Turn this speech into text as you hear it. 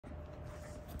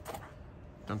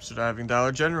Dumpster diving,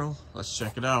 Dollar General. Let's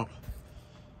check it out.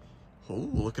 Oh,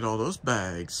 look at all those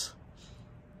bags.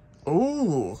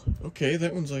 Oh, okay,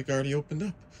 that one's like already opened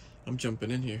up. I'm jumping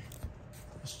in here.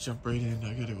 Let's jump right in.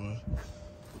 I gotta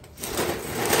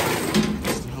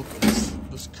just to help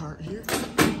this cart here.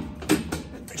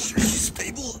 Make sure she's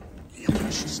stable. Yeah,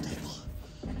 she's stable.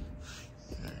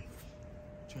 Alright.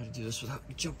 Try to do this without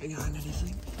jumping on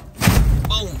anything.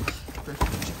 Boom!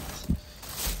 Perfect jump.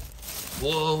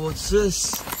 Whoa, what's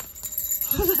this?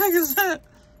 What the heck is that?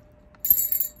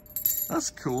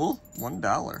 That's cool.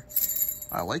 $1.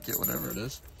 I like it, whatever it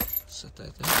is. Set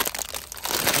that there.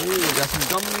 Oh, we got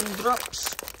some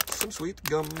gumdrops. Some sweet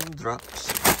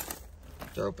gumdrops.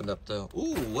 They're opened up though.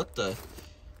 Ooh, what the?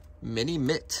 Mini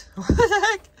mitt. What the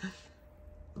heck?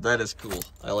 That is cool.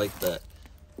 I like that.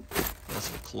 That's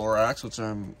some Clorox,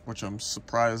 which I'm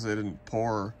surprised they didn't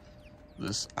pour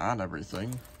this on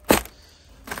everything.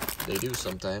 They do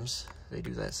sometimes. They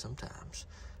do that sometimes.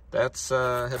 That's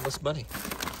headless bunny.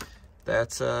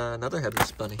 That's another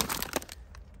headless bunny.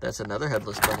 That's another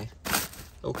headless bunny.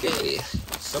 Okay,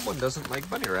 someone doesn't like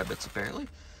bunny rabbits apparently.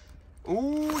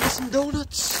 Ooh, got some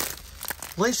donuts.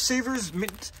 Lifesavers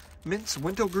mince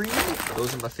wintergreen.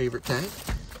 Those are my favorite kind.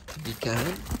 Be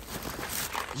kind.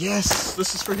 Yes,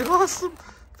 this is freaking awesome.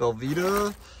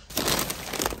 Velveeta.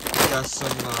 Got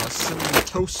some cinnamon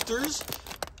toasters.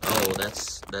 Oh,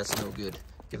 that's no good.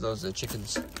 Give those to the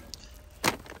chickens.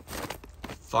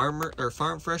 Farm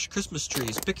fresh Christmas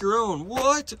trees. Pick your own.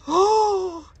 What?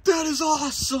 Oh, that is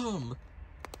awesome.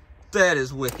 That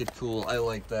is wicked cool. I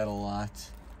like that a lot.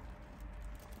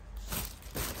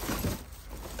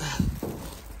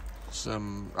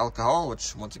 Some alcohol,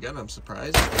 which once again I'm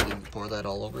surprised they didn't pour that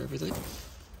all over everything.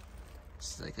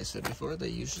 So, like I said before, they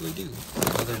usually do.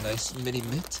 Another nice mini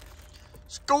mitt.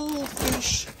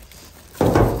 Goldfish.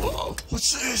 Whoa,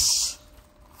 what's this?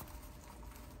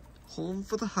 Home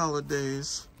for the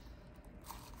holidays.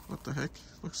 What the heck?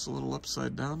 Looks a little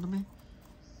upside down to me.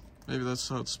 Maybe that's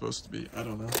how it's supposed to be. I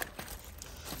don't know.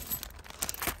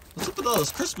 What's up with all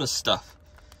this Christmas stuff?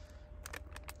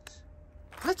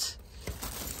 What?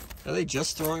 Are they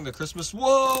just throwing the Christmas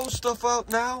stuff out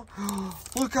now?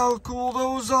 Look how cool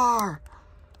those are.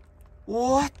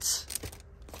 What?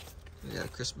 We got a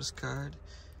Christmas card.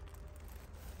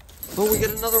 Oh, we got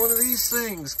another one of these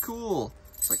things. Cool.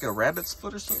 It's like a rabbit's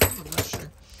foot or something. I'm not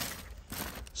sure.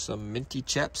 Some minty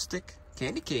chapstick.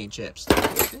 Candy cane chapstick.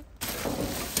 Okay.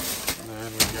 And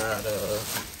then we got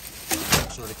some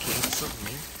sort of can something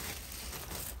here.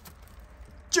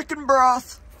 Chicken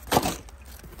broth.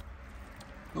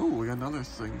 Oh, we got another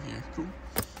thing here. Cool.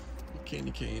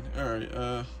 Candy cane. Alright,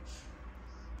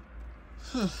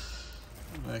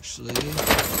 I'm actually gonna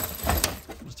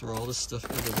throw all this stuff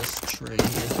into this tray here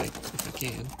if I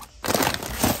can.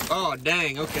 Oh,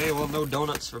 dang. Okay, well, no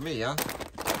donuts for me, huh?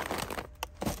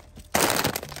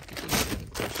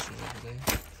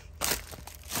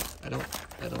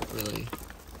 I don't really,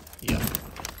 yeah.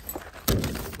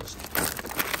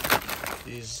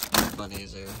 These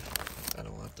bunnies are, I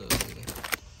don't want those either.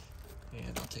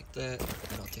 And I'll take that,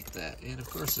 and I'll take that. And of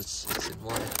course it's in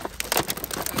water.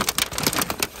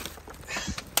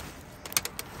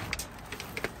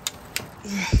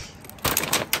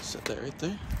 Set that right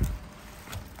there.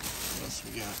 What else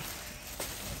we got?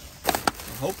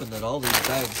 I'm hoping that all these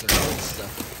bags are old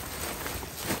stuff.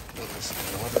 Put some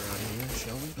water on here,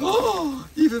 shall we? Oh,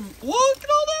 even, look at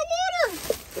all that water!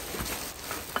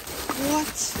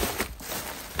 What?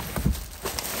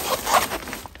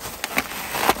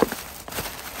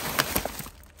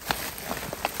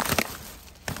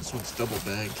 This one's double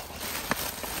bagged,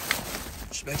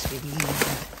 which makes me believe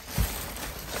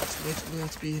it might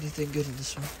not be anything good in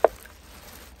this one.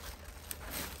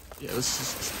 Yeah, this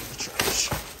is pure trash.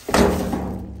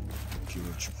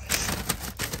 Pure trash.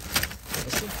 Yeah,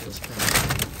 this one feels kind of...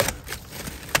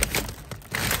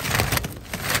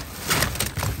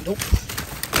 Nope.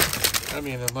 I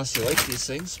mean, unless you like these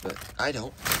things, but I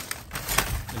don't.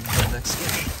 Maybe the next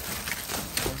one.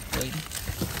 Oh, lady.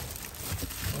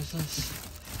 What's this?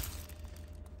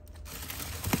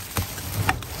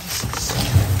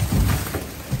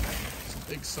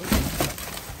 Big soda.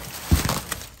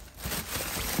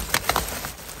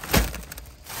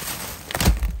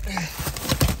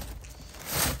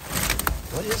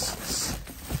 What is this?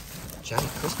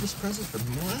 Giant Christmas present for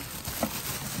what?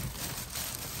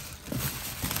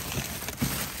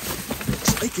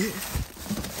 Looks like it.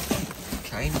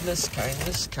 Kindness,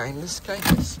 kindness, kindness,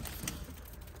 kindness.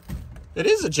 It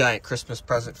is a giant Christmas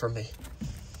present for me.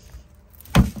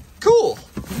 Cool.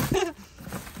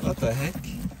 What the heck?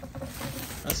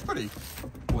 That's pretty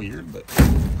weird, but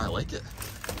I like it.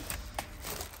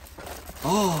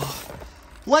 Oh,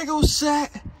 Lego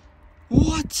set.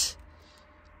 What?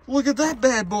 Look at that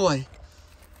bad boy.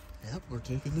 Yep, we're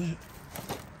taking that.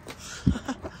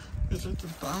 Is it the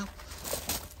bob?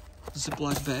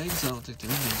 Ziploc bags? I don't think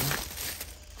they're in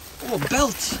there. Oh, a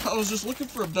belt. I was just looking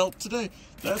for a belt today.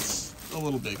 That's a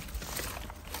little big.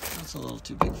 That's a little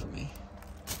too big for me.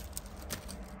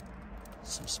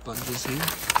 Some sponges here.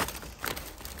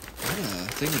 Yeah,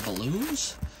 a thing of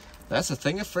balloons? That's a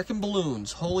thing of frickin'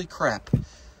 balloons. Holy crap.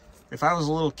 If I was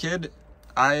a little kid,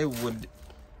 I would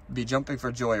be jumping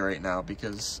for joy right now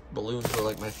because balloons were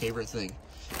like my favorite thing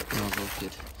when I was a little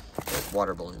kid. Like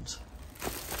water balloons.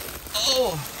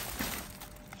 Oh!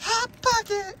 Hot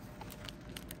Pocket!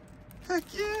 Heck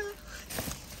yeah!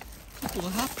 Couple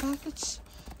of Hot Pockets.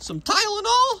 Some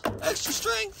Tylenol! Extra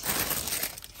strength!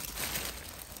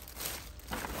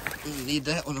 Need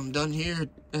that when I'm done here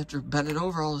after bending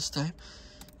over all this time.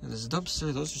 And this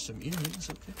dumpster, those are some earrings,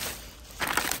 okay.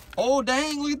 Oh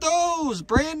dang, look at those!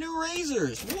 Brand new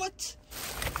razors! What?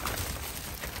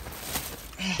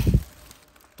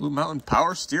 Blue Mountain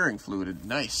Power Steering Fluid,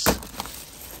 nice.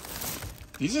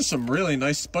 These are some really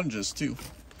nice sponges too.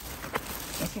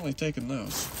 Definitely taking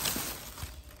those.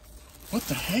 What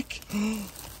the heck?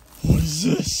 What is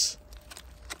this?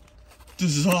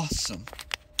 This is awesome.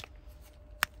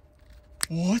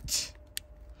 What?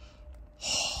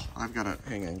 Oh, I've gotta,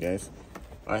 hang on guys.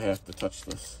 I have to touch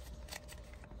this.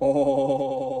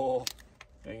 Oh,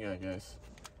 hang on guys.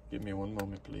 Give me one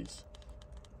moment, please.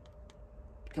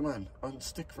 Come on,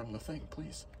 unstick from the thing,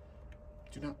 please.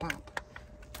 Do not pop.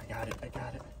 I got it, I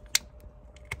got it.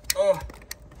 Oh,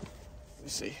 let me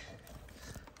see.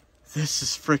 This is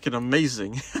freaking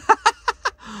amazing.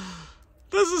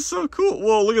 This is so cool.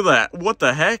 Whoa, look at that. What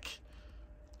the heck?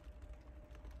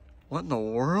 What in the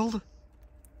world?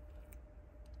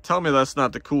 Tell me that's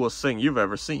not the coolest thing you've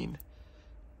ever seen.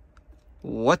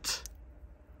 What?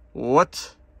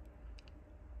 What?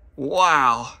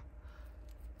 Wow.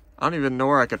 I don't even know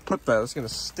where I could put that. It's going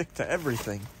to stick to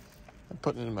everything. I'm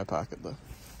putting it in my pocket, though.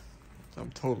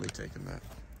 I'm totally taking that.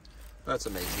 That's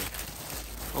amazing.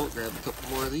 Oh, grab a couple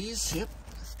more of these. Yep.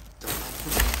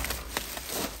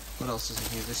 What else is in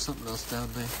here? There's something else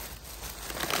down there.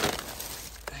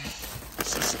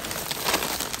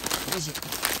 What is it?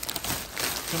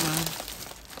 Come on.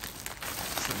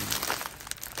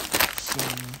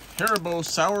 Some Haribo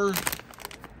sour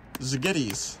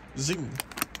Zagettis. Zing.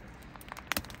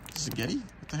 Zagetti?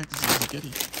 What the heck is a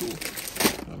Zagetti? Cool.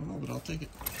 I don't know, but I'll take it.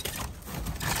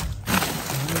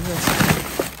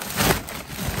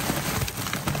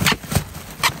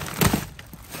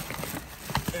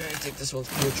 I think this one's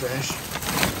pure trash. I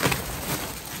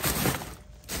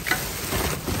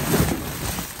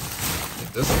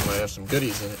think this one might have some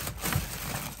goodies in it.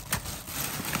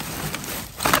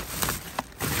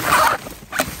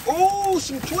 Oh,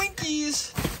 some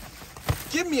Twinkies!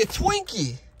 Give me a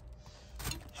Twinkie!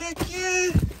 Heck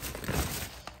yeah!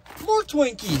 More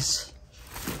Twinkies!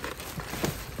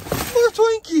 More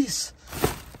Twinkies!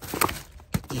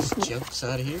 Get these junks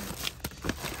out of here.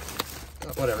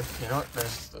 Whatever, you know what?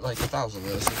 There's like 1,000 of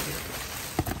those in here.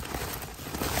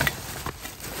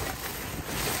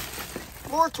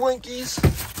 More Twinkies!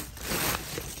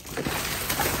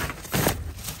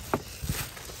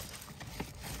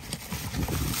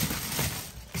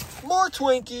 More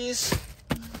Twinkies!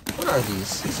 What are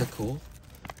these? These are cool.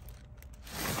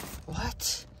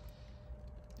 What?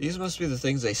 These must be the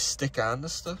things they stick on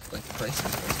this stuff, like the prices.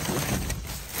 That's cool.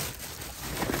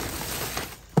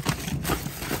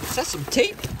 Is that some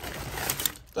tape?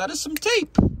 That is some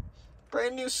tape.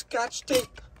 Brand new Scotch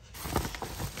tape.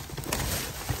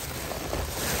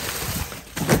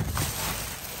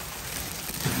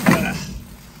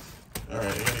 Alright, I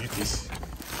gotta get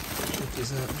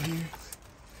these out of here.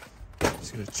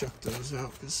 Just gonna chuck those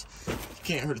out because you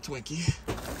can't hurt a Twinkie.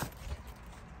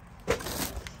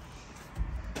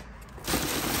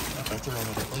 If I throw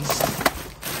them at least.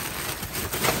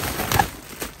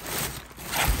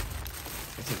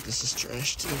 I think this is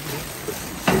trash too.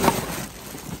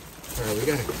 Alright, we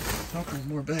got a couple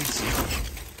more bags here.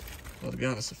 Well, to be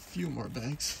honest, a few more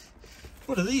bags.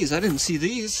 What are these? I didn't see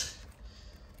these.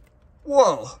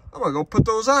 Whoa, I'm gonna go put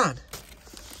those on.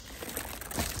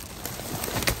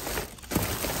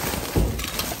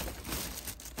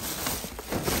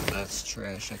 That's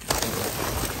trash, I can feel it.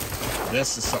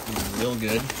 This is something real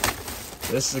good.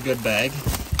 This is a good bag.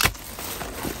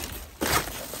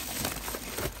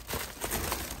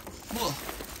 Whoa.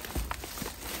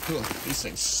 Cool. These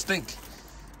things stink.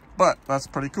 But that's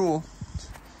pretty cool.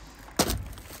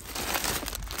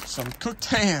 Some cooked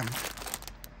ham.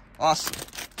 Awesome.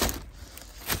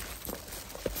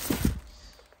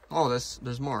 Oh,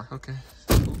 there's more. Okay.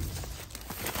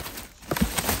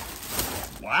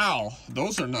 Wow,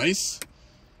 those are nice.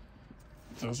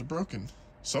 Those are broken.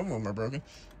 Some of them are broken.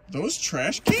 Those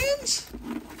trash cans?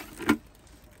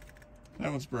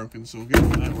 That one's broken, so we'll get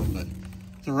rid of that one. But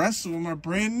the rest of them are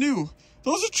brand new.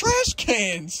 Those are trash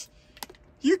cans.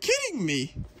 You're kidding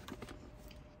me.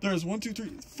 There's 1, 2, 3,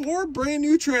 4 brand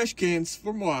new trash cans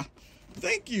for moi.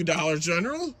 Thank you, Dollar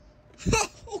General.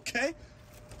 Okay.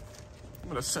 I'm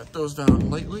gonna set those down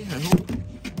lightly, I hope.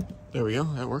 There we go,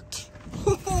 that worked.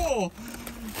 4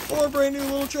 brand new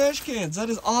little trash cans. That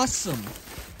is awesome.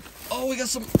 Oh, we got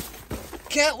some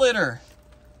cat litter.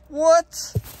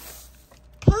 What?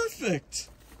 Perfect.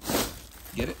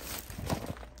 Get it?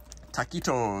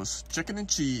 Taquitos, chicken and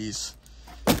cheese.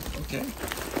 Okay.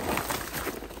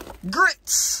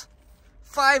 Grits.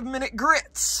 5-minute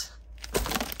grits.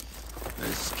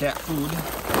 There's cat food.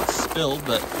 It's spilled,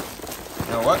 but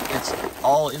you know what? It's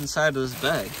all inside of this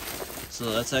bag.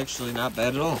 So that's actually not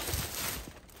bad at all.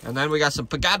 And then we got some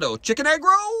pegado chicken egg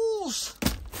rolls.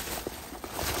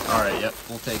 All right, yep,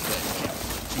 we'll take that.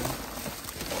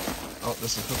 Oh,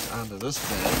 this is hooked onto this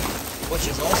bag, which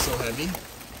is also heavy.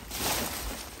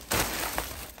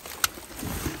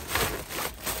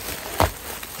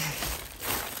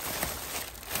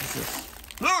 What's this?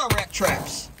 Oh, rat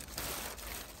traps.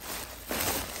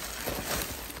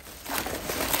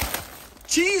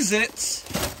 Cheez-Its.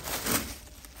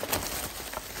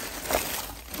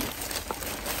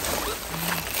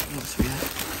 What else we have?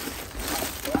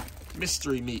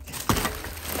 Mystery meat.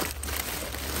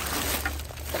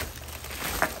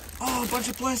 Oh, a bunch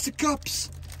of plastic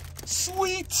cups.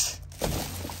 Sweet.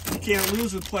 You can't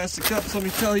lose with plastic cups, let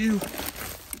me tell you.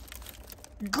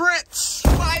 Grits.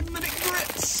 5-minute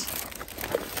grits.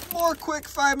 More quick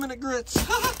 5-minute grits.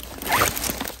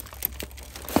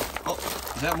 Oh,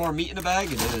 is that more meat in the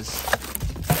bag? It is.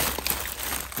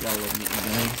 We all love meat in the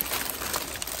bag.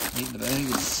 Meat in the bag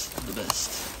is the best.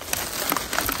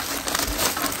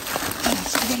 Oh,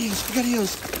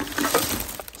 SpaghettiOs.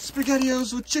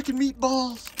 SpaghettiOs with chicken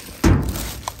meatballs.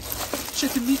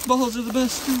 Chicken meatballs are the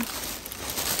best too.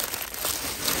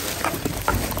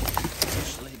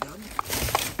 Actually done.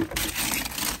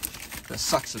 That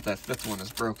sucks that 5th one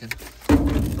is broken.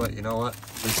 But you know what?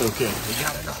 It's okay. We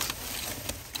got enough.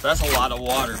 That's a lot of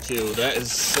water too. That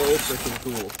is so freaking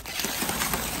cool.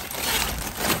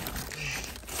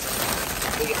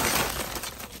 We got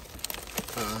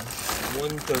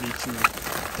 132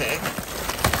 pack.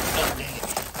 Oh, dang it.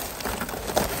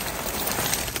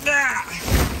 Ah!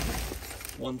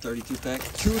 132 pack,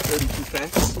 2 32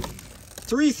 packs,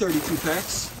 3 32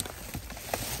 packs,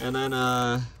 and then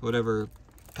whatever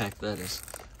pack that is.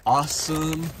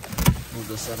 Awesome. Move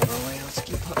this out of our way. Let's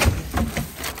keep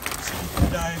the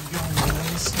dive going,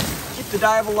 guys. Keep the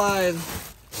dive alive.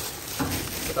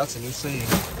 That's a new saying.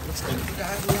 Let's keep the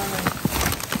dive alive.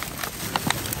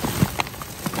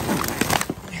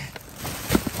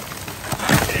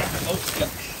 Oh, yeah.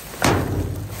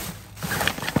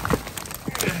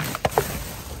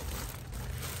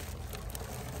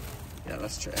 Yeah,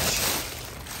 that's trash.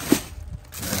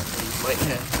 Might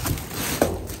have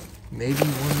maybe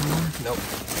one more. Nope.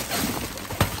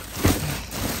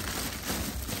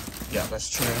 Yeah, that's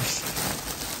trash.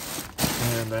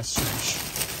 And that's trash.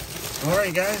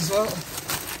 Alright guys, well,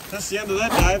 that's the end of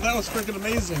that dive. That was freaking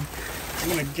amazing. I'm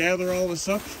gonna gather all this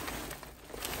up.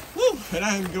 Woo! And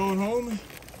I'm going home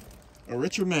a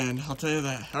richer man, I'll tell you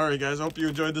that. Alright guys, I hope you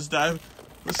enjoyed this dive.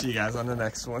 We'll see you guys on the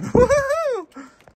next one.